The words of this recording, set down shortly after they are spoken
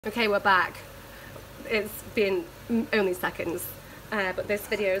Okay, we're back. It's been only seconds, but this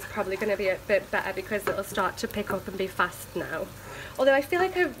video is probably going to be a bit better because it'll start to pick up and be fast now. Although I feel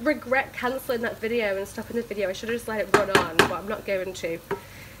like I regret cancelling that video and stopping the video. I should have just let it run on, but I'm not going to.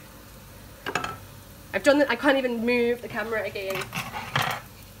 I've done that. I can't even move the camera again.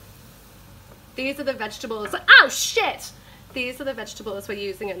 These are the vegetables. Oh shit! These are the vegetables we're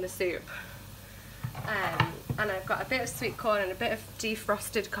using in the soup. And I've got a bit of sweet corn and a bit of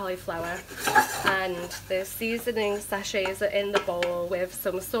defrosted cauliflower, and the seasoning sachets are in the bowl with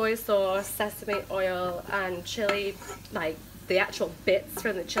some soy sauce, sesame oil and chili, like the actual bits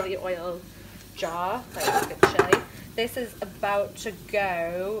from the chili oil jar, like the chili. This is about to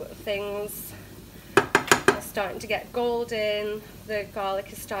go. Things are starting to get golden, the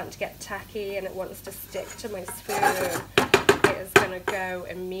garlic is starting to get tacky and it wants to stick to my spoon. It is going to go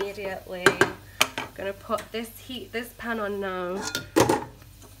immediately. Gonna put this pan on now to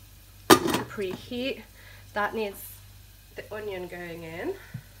preheat. That needs the onion going in.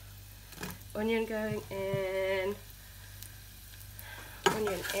 Onion going in.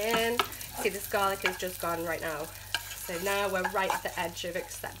 Onion in. See, this garlic is just gone right now. So now we're right at the edge of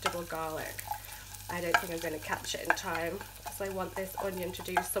acceptable garlic. I don't think I'm going to catch it in time because I want this onion to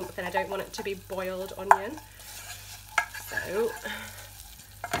do something. I don't want it to be boiled onion. So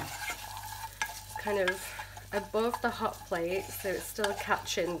kind of above the hot plate, so it's still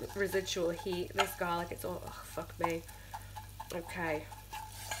catching residual heat. This garlic, it's all, oh, fuck me. Okay.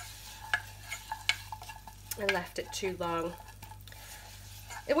 I left it too long.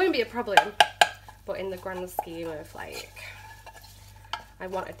 It won't be a problem, but in the grand scheme of like, I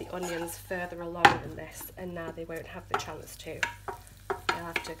wanted the onions further along than this, and now they won't have the chance to. They'll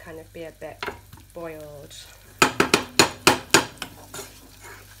have to kind of be a bit boiled.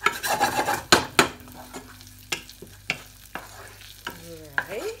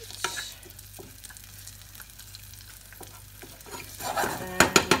 Right.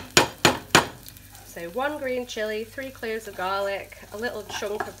 So 1 green chilli, 3 cloves of garlic, a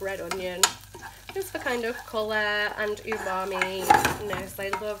chunk of red onion, just for kind of colour and umami. So I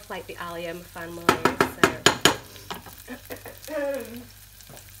love like the allium family. So I'm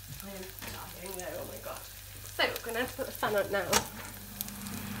dying there. Oh my god. So I'm gonna have to put the fan on now.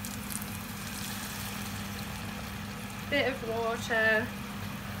 Bit of water.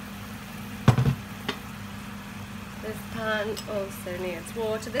 This pan also needs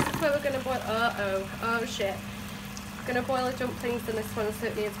water. This is where we're going to boil. Oh shit. We're going to boil the dumplings in this one, so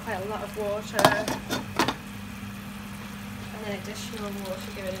it needs quite a lot of water. And then additional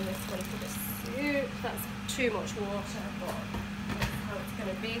water going in this one for the soup. That's too much water, but that's how it's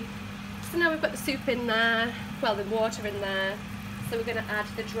going to be. So now we've got the soup in there, well, the water in there. So we're going to add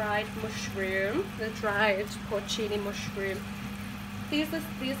the dried mushroom, the dried porcini mushroom. These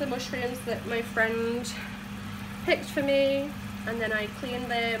are mushrooms that my friend picked for me, and then I cleaned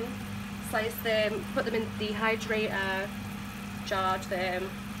them, sliced them, put them in the dehydrator, jarred them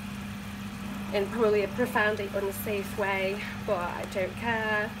in probably a profoundly unsafe way, but I don't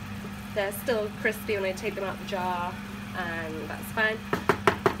care. They're still crispy when I take them out the jar, and that's fine.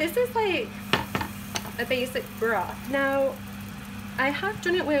 This is like a basic broth. Now, I have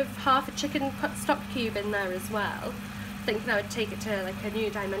done it with half a chicken stock cube in there as well, thinking I would take it to like a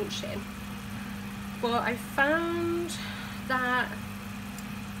new dimension. But I found that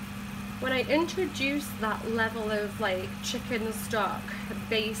when I introduced that level of like chicken stock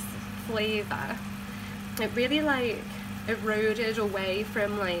base flavour, it really like eroded away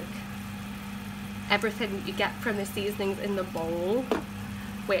from like everything that you get from the seasonings in the bowl,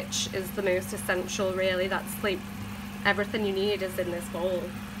 which is the most essential really. That's like everything you need is in this bowl.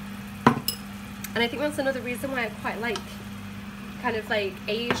 And I think that's another reason why I quite like kind of like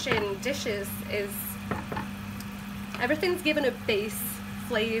Asian dishes, is everything's given a base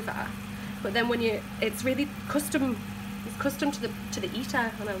flavour, but then when it's really custom to the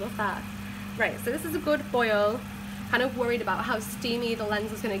eater, and I love that. Right, so this is a good boil. Kind of worried about how steamy the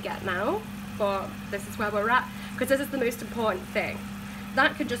lens is going to get now, but this is where we're at, because this is the most important thing.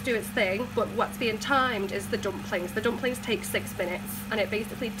 That could just do its thing, but what's being timed is the dumplings. The dumplings take 6 minutes, and at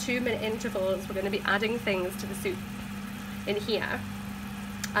basically 2-minute intervals we're going to be adding things to the soup in here,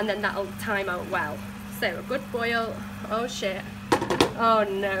 and then that'll time out well. So a good boil. Oh shit. Oh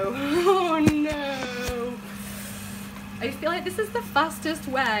no. Oh no. I feel like this is the fastest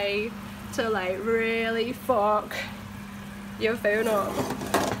way to like really fuck your phone up.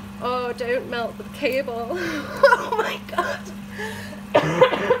 Oh, don't melt the cable. Oh my god.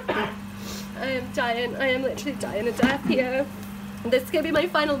 I am dying. I am literally dying to death here. This is going to be my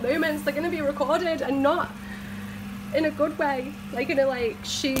final moments. They're going to be recorded and not in a good way, like in a like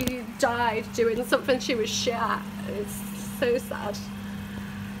she died doing something she was shit at. It's so sad.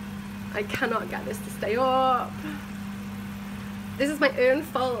 I cannot get this to stay up. This is my own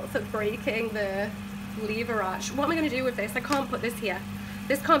fault for breaking the lever arch. What am I going to do with this? I can't put this here.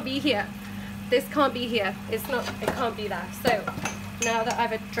 This can't be here. This can't be here. It's not, it can't be there. So now that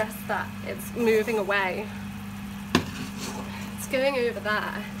I've addressed that, it's moving away. It's going over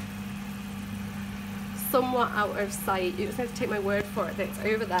there. Somewhat out of sight. You just have to take my word for it that it's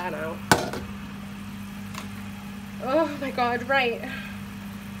over there now. Oh my god, right.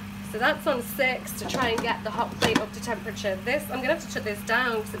 So that's on 6 to try and get the hot plate up to temperature. This, I'm gonna have to shut this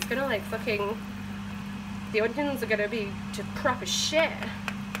down because it's gonna like fucking, the onions are gonna be to proper shit.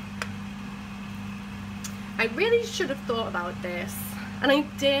 I really should have thought about this, and I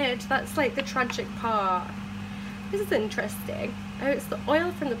did. That's like the tragic part. This is interesting. Oh, it's the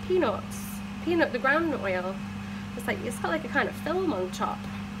oil from the peanuts. The ground oil. It's like, it's got like a kind of film on top.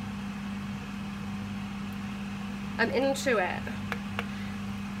 I'm into it.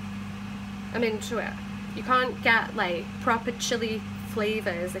 I'm into it. You can't get like proper chili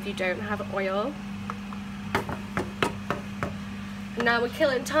flavors if you don't have oil. And now we're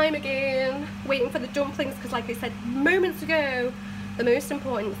killing time again, waiting for the dumplings, because like I said moments ago, the most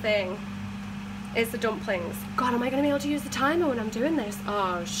important thing is the dumplings. God, am I going to be able to use the timer when I'm doing this?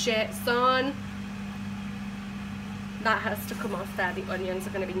 Oh shit, son. That has to come off there. The onions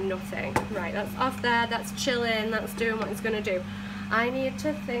are going to be nothing. Right, that's off there, that's chilling, that's doing what it's going to do. I need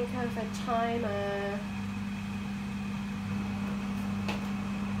to think of a timer.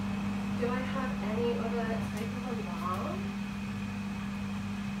 Do I have any other type of alarm?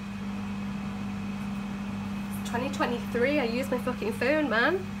 It's 2023, I use my fucking phone,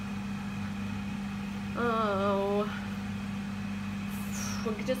 man. Oh.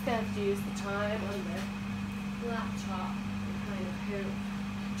 We're just going to have to use the time on the laptop and kind of hope.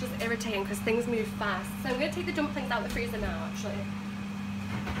 Just irritating because things move fast. So I'm going to take the dumplings out of the freezer now, actually.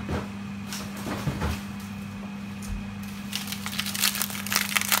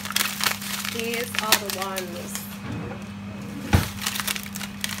 These are the ones.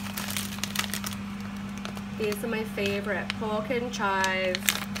 These are my favourite. Pork and chive.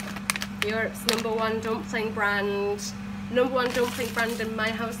 Europe's #1 dumpling brand. #1 dumpling brand in my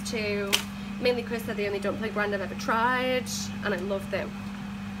house too. Mainly because they're the only dumpling brand I've ever tried, and I love them.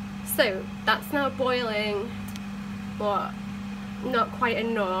 So that's now boiling, but not quite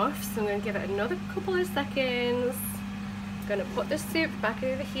enough. So I'm going to give it another couple of seconds. I'm going to put the soup back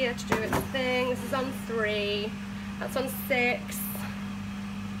over here to do its thing. This is on 3. That's on 6.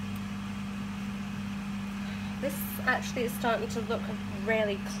 This actually is starting to look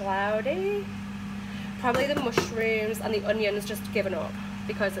really cloudy. Probably the mushrooms and the onions just given up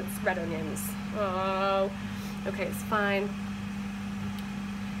because it's red onions. Oh, okay, it's fine.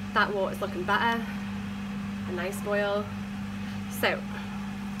 That water's looking better. A nice boil. So,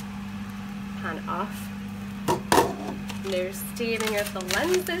 pan off. No steaming of the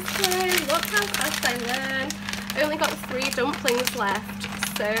lenses today. Look how fast I learn. I only got 3 dumplings left.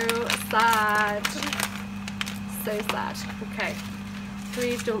 So sad. So sad. Okay.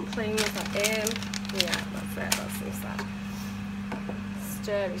 3 dumplings are in. Yeah, that's it. That's so sad.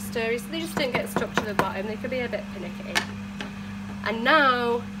 Stirry, stirry. So they just don't get stuck to the bottom. They could be a bit finicky. And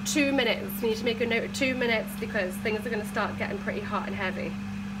now, 2 minutes. We need to make a note of 2 minutes because things are going to start getting pretty hot and heavy.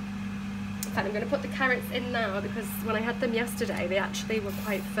 In fact, I'm going to put the carrots in now because when I had them yesterday, they actually were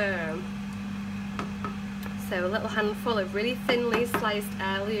quite firm. So a little handful of really thinly sliced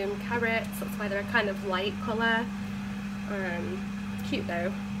heirloom carrots. That's why they're a kind of light colour. Cute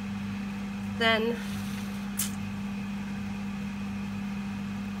though. Then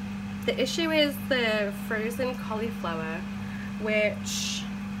the issue is the frozen cauliflower, which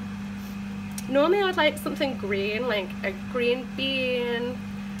normally I'd like something green, like a green bean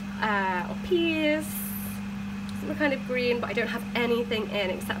or peas, some kind of green, but I don't have anything in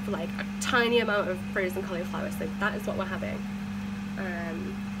except for like a tiny amount of frozen cauliflower, so that is what we're having.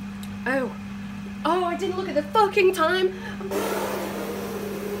 Oh, I didn't look at the fucking time.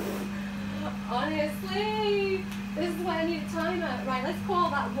 Honestly, this is why I need a timer. Right, let's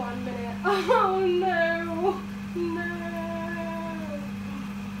call that 1 minute. Oh no, no.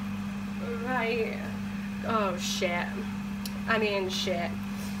 Right. Oh shit. I mean shit.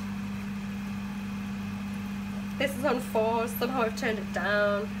 This is on 4, somehow I've turned it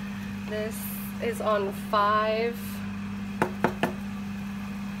down. This is on 5.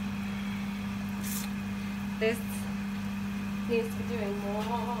 This needs to be doing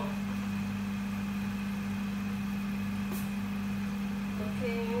more.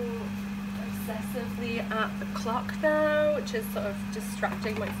 Looking, I've obsessively at the clock now, which is sort of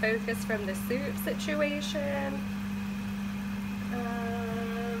distracting my focus from the soup situation.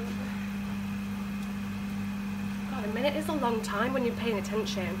 God, a minute is a long time when you're paying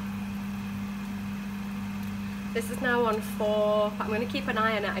attention. This is now on 4, but I'm going to keep an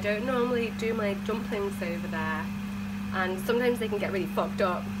eye on it. I don't normally do my dumplings over there, and sometimes they can get really fucked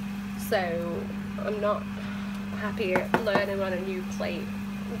up, so I'm not happy learning on a new plate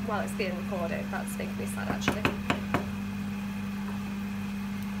while it's being recorded. That's making me sad, actually.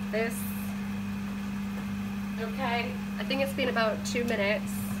 This, okay, I think it's been about 2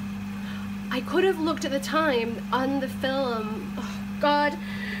 minutes. I could have looked at the time on the film. Oh God,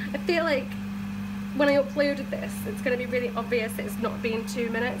 I feel like when I uploaded this, it's going to be really obvious it's not been 2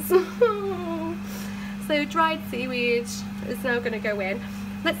 minutes. So dried seaweed is now going to go in.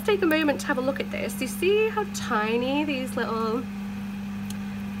 Let's take a moment to have a look at this. Do you see how tiny these little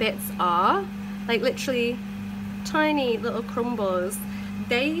bits are? Like literally tiny little crumbles.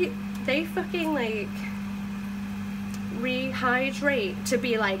 They fucking like rehydrate to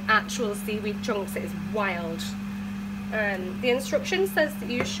be like actual seaweed chunks. It is wild. The instruction says that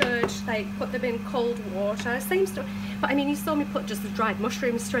you should like put them in cold water, same stuff, but I mean, you saw me put just the dried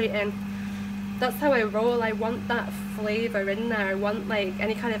mushrooms straight in. That's how I roll. I want that flavour in there. I want like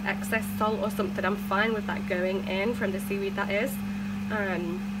any kind of excess salt or something. I'm fine with that going in from the seaweed, that is.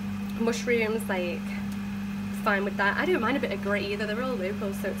 Mushrooms, like, fine with that. I don't mind a bit of grit either. They're all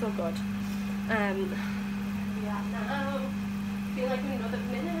local, so it's all good. Yeah, now I feel like another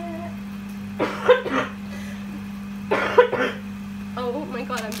minute. Oh my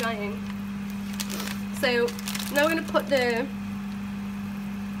God, I'm dying. So now I'm going to put the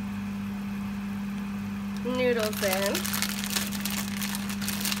noodles in,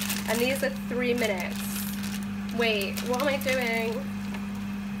 and these are 3 minutes. Wait, what am I doing?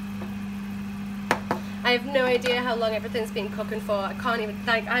 I have no idea how long everything's been cooking for. I can't even,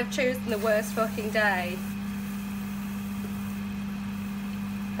 like, I've chosen the worst fucking day.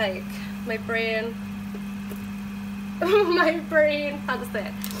 Like, my brain, my brain, that's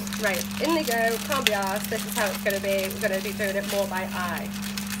it. Right, in they go, can't be arsed, this is how it's going to be. We're going to be doing it more by eye.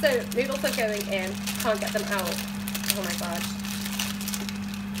 So, noodles are going in, can't get them out. Oh my God.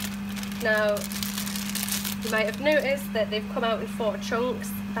 Now, you might have noticed that they've come out in 4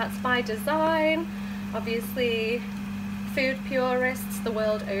 chunks. That's by design. Obviously, food purists the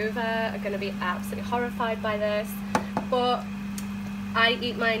world over are going to be absolutely horrified by this, but I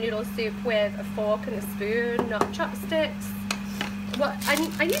eat my noodle soup with a fork and a spoon, not chopsticks. Well,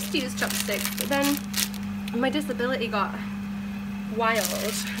 I used to use chopsticks, but then my disability got wild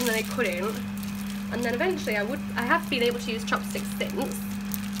and then I couldn't, and then eventually I have been able to use chopsticks since,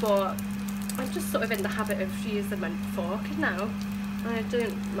 but I'm just sort of in the habit of using my fork now. I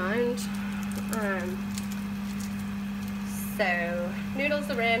don't mind. So noodles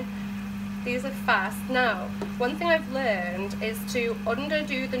are in. These are fast. Now, one thing I've learned is to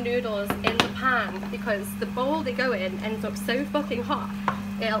underdo the noodles in the pan, because the bowl they go in ends up so fucking hot,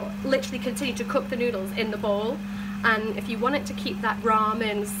 it'll literally continue to cook the noodles in the bowl. And if you want it to keep that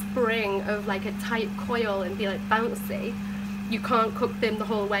ramen spring of like a tight coil and be like bouncy, you can't cook them the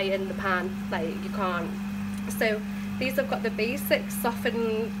whole way in the pan. Like, you can't. So these have got the basic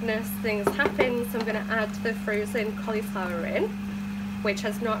softness things happen, so I'm going to add the frozen cauliflower in, which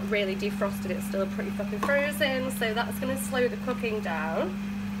has not really defrosted, it's still pretty fucking frozen, so that's going to slow the cooking down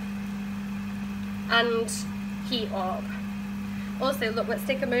and heat up. Also, look, let's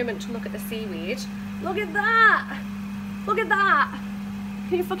take a moment to look at the seaweed. Look at that! Look at that!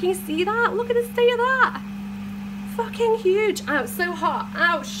 Can you fucking see that? Look at the state of that! Fucking huge! Ow, it's so hot!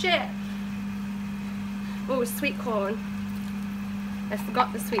 Ow, shit! Oh, sweet corn. I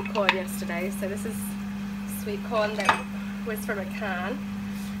forgot the sweet corn yesterday, so this is sweet corn that was from a can.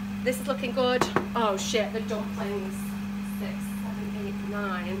 This is looking good. Oh shit, the dumplings. 6, 7, 8,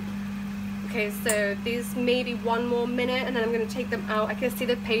 9. Okay, so these maybe 1 more minute and then I'm going to take them out. I can see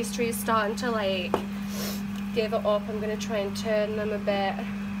the pastry is starting to like give it up. I'm going to try and turn them a bit.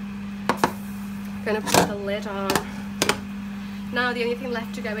 I'm going to put the lid on. Now the only thing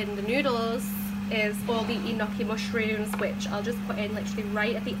left to go in the noodles is all the enoki mushrooms, which I'll just put in literally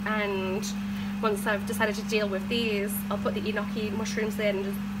right at the end. Once I've decided to deal with these, I'll put the enoki mushrooms in and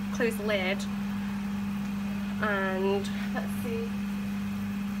just close the lid. And let's see.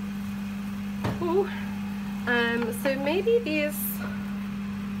 Ooh. So maybe these.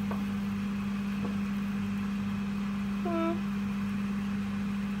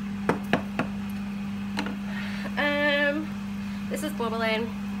 This is bubbling.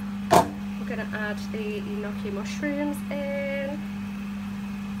 We're gonna add the enoki mushrooms in.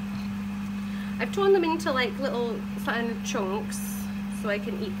 I've torn them into like little flattened chunks so I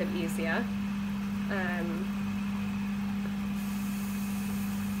can eat them easier.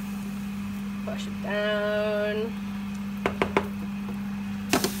 Push it down.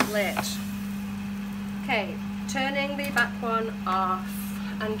 Lid. Okay, turning the back one off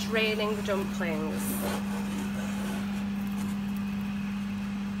and draining the dumplings.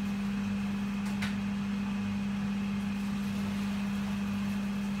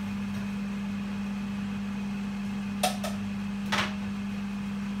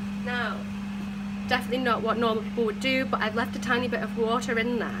 Now, definitely not what normal people would do, but I've left a tiny bit of water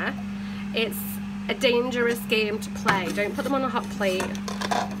in there. It's a dangerous game to play. Don't put them on a hot plate,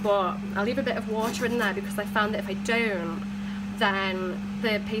 but I'll leave a bit of water in there because I found that if I don't, then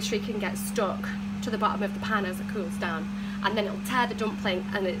the pastry can get stuck to the bottom of the pan as it cools down, and then it'll tear the dumpling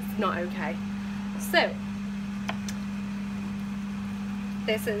and it's not okay. So,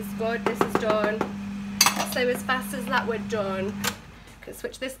 this is good, this is done. So as fast as that we're done, I can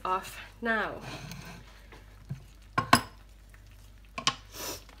switch this off now.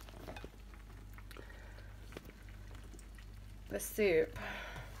 The soup.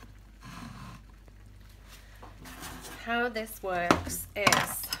 How this works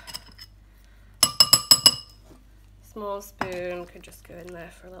is small spoon could just go in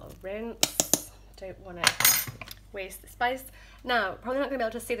there for a little rinse. Don't want to waste the spice. Now, probably not going to be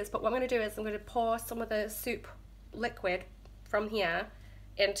able to see this, but what I'm going to do is I'm going to pour some of the soup liquid from here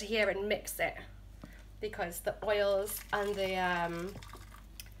into here and mix it, because the oils and the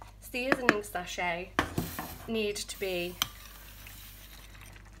seasoning sachet need to be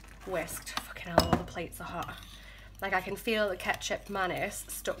whisked. Fucking hell, all the plates are hot. Like, I can feel the ketchup mayonnaise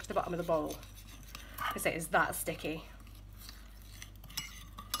stuck to the bottom of the bowl because it is that sticky.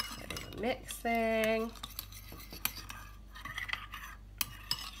 So do the mixing.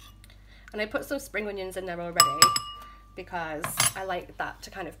 And I put some spring onions in there already because I like that to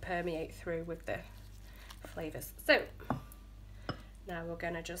kind of permeate through with the flavours. So now we're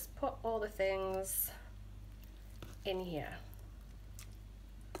going to just put all the things in here.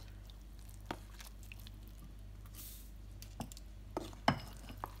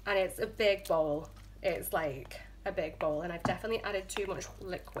 And it's a big bowl. It's like a big bowl, and I've definitely added too much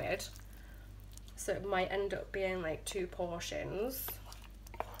liquid, so it might end up being like 2 portions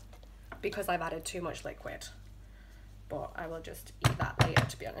because I've added too much liquid, but I will just eat that later,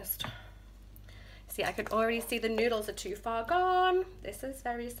 to be honest. See, I can already see the noodles are too far gone. This is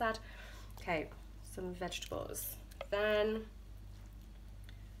very sad. Okay, some vegetables. Then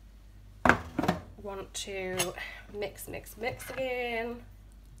want to mix again,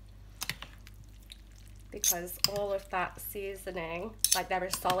 because all of that seasoning, like, there are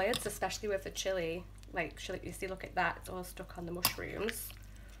solids, especially with the chili, like chili, you see, look at that, it's all stuck on the mushrooms,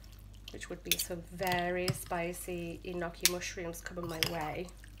 which would be some very spicy enoki mushrooms coming my way.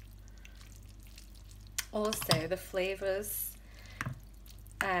 Also, the flavors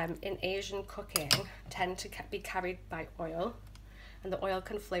in Asian cooking tend to be carried by oil, and the oil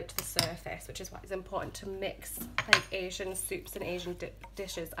can float to the surface, which is why it's important to mix like Asian soups and Asian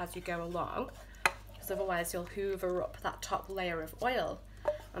dishes as you go along, because otherwise you'll hoover up that top layer of oil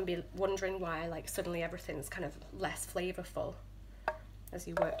and be wondering why like suddenly everything's kind of less flavorful as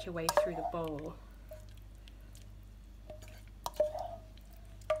you work your way through the bowl.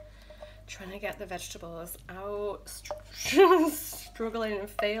 Trying to get the vegetables out, struggling and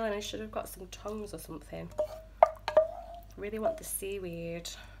failing. I should have got some tongs or something. I really want the seaweed.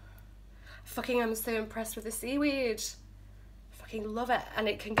 Fucking, I'm so impressed with the seaweed. Fucking love it, and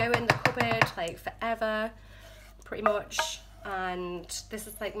it can go in the cupboard like forever, pretty much. And this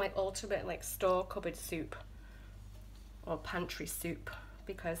is like my ultimate like store cupboard soup or pantry soup,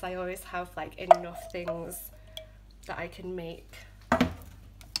 because I always have like enough things that I can make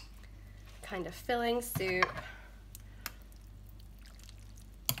kind of filling soup.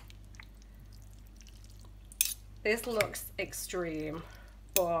 This looks extreme,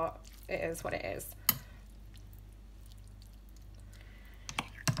 but it is what it is.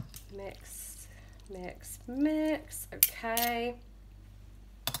 Mix, mix, mix. Okay.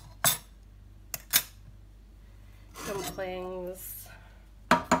 Dumplings.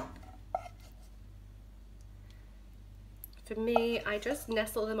 For me, I just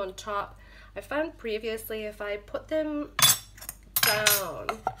nestle them on top. I found previously if I put them down,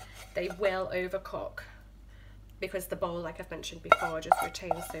 they will overcook, because the bowl, like I've mentioned before, just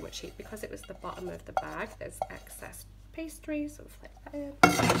retains so much heat. Because it was the bottom of the bag, there's excess pastry, so flip that in.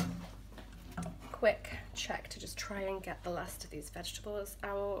 Quick check to just try and get the last of these vegetables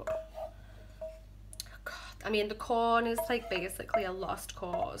out. Oh God, I mean, the corn is like basically a lost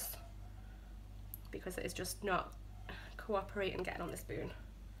cause. because it is just not cooperating getting on the spoon.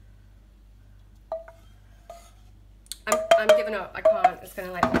 I'm giving up. I can't. It's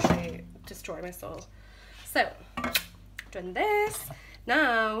gonna like literally destroy my soul. So, done this.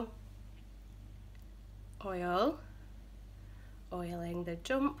 Now, oiling the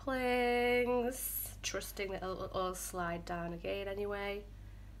dumplings, trusting that it'll all slide down again anyway.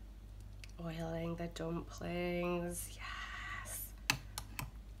 Oiling the dumplings, yes.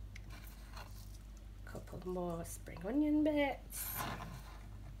 Couple more spring onion bits.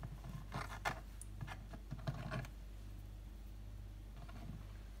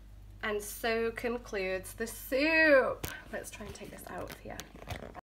 And so concludes the soup. Let's try and take this out here.